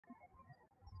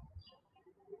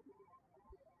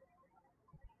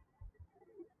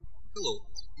Hello,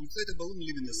 inflate a balloon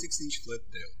leaving a 6-inch flat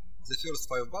tail. The first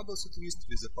 5 bubbles you twist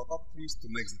with a pop-up twist to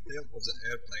make the tail of the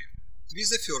airplane.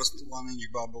 Twist the first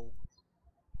 1-inch bubble.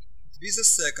 Twist the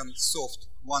second soft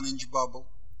 1-inch bubble.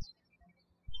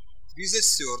 Twist the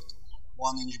third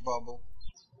 1-inch bubble.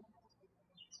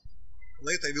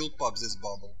 Later I will pop this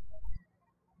bubble.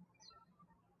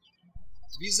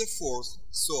 Twist the fourth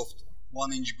soft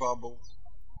 1-inch bubble.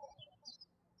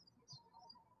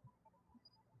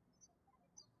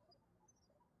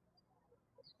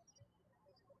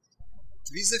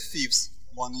 Twist the fifth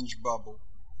 1-inch bubble.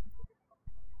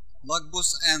 Lock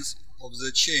both ends of the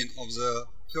chain of the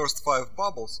first 5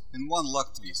 bubbles in one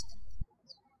lock twist.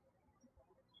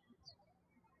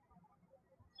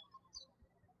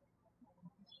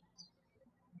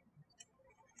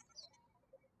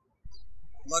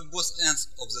 Lock both ends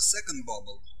of the second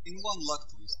bubble in one lock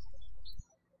twist.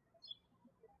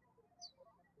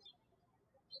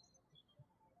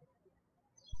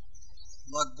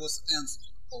 Lock both ends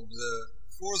of the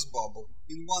fourth bubble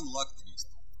in one lock twist.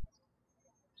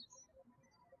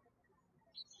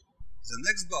 The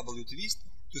next bubble you twist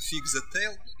to fix the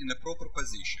tail in a proper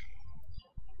position.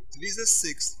 Twist the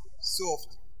sixth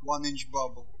soft 1-inch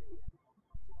bubble.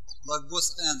 Lock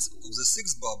both ends of the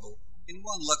sixth bubble in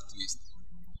one lock twist.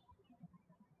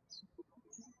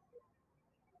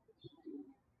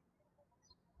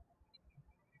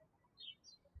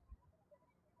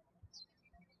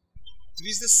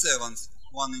 Twist the seventh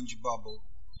 1-inch bubble.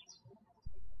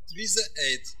 Twist the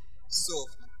eighth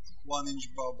soft 1-inch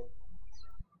bubble.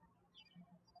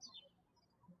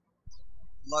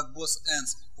 Lock both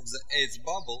ends of the eighth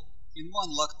bubble in one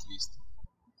lock twist.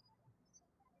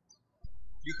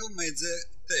 You have made the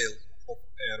tail of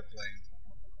airplane.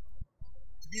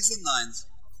 Twist the ninth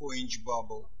 4-inch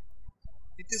bubble.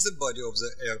 It is the body of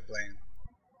the airplane.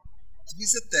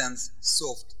 Twist the 10th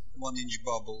soft 1-inch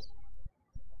bubble.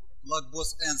 Lock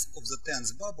both ends of the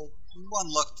 10th bubble in one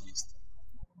lock twist.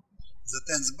 The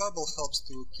 10th bubble helps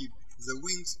to keep the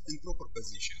wings in proper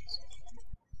positions.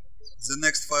 The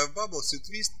next 5 bubbles you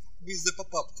twist with the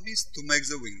pop-up twist to make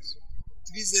the wings.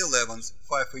 Twist the 11th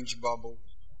 5-inch bubble.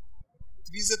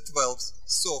 Twist the 12th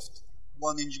soft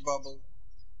 1-inch bubble.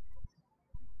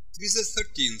 Twist the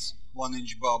 13th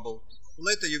 1-inch bubble.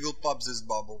 Later you will pop this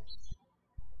bubble.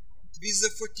 Twist the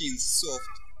 14th soft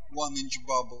 1-inch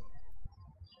bubble.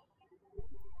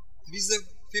 Twist the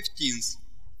 15th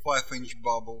 5-inch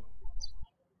bubble.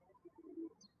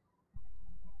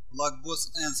 Lock both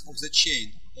ends of the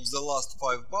chain of the last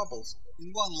 5 bubbles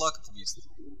in one lock twist.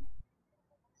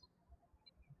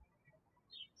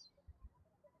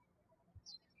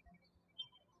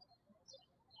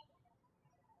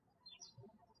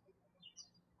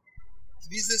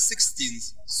 Twist the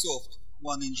 16th soft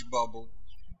 1-inch bubble.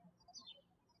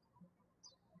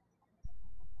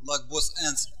 Lock both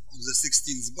ends of the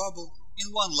 16th bubble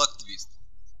in one lock twist.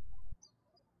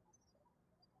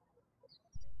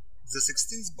 The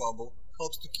 16th bubble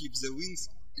helps to keep the wings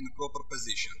in proper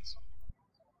positions.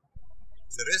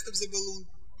 The rest of the balloon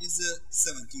is the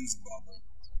 17th bubble.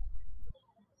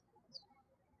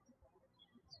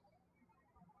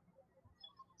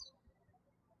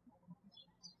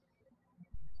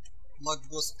 Lock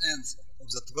both ends of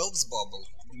the 12th bubble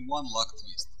in one lock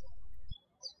twist.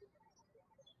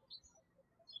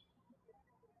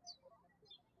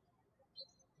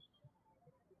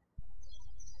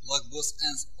 Lock both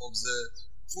ends of the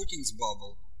 14th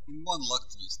bubble in one lock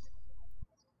twist.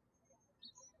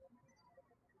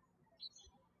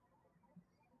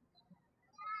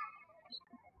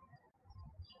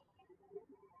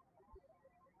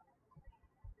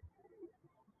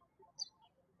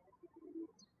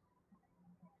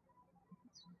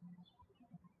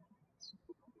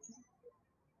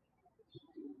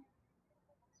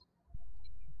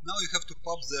 Now you have to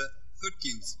pop the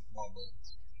 13th bubble.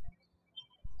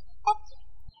 Pop.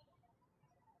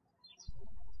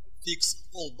 Fix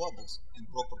all bubbles in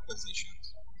proper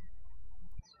positions.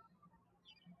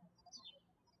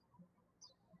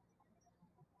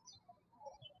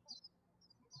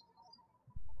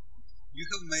 You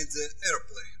have made the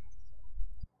airplane.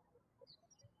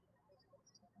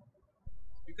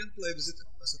 You can play with it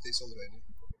as it is already.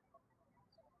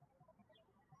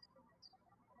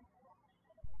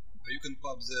 You can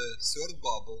pop the third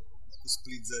bubble to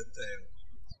split the tail.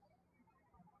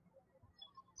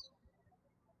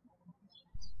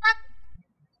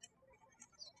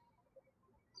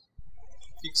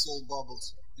 Fix all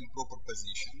bubbles in proper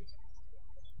position.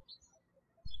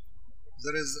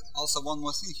 There is also one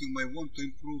more thing you may want to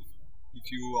improve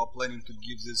if you are planning to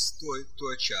give this toy to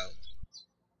a child.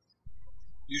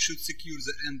 You should secure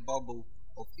the end bubble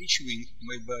of each wing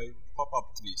made by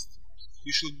pop-up twist.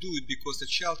 You should do it because a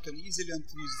child can easily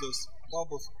untwist those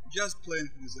bubbles just playing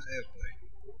with the airplane.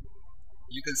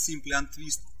 You can simply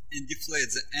untwist and deflate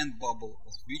the end bubble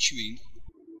of each wing,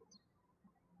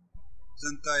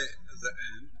 then tie the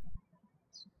end.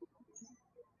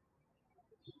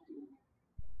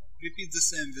 Repeat the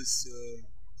same with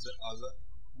the other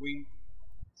wing.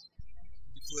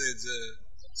 Deflate the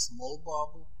small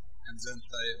bubble and then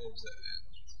tie off the end.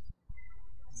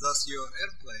 Thus your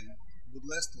airplane would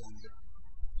last longer.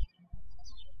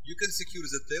 You can secure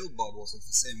the tail bubbles in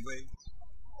the same way.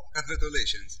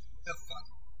 Congratulations, have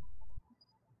fun!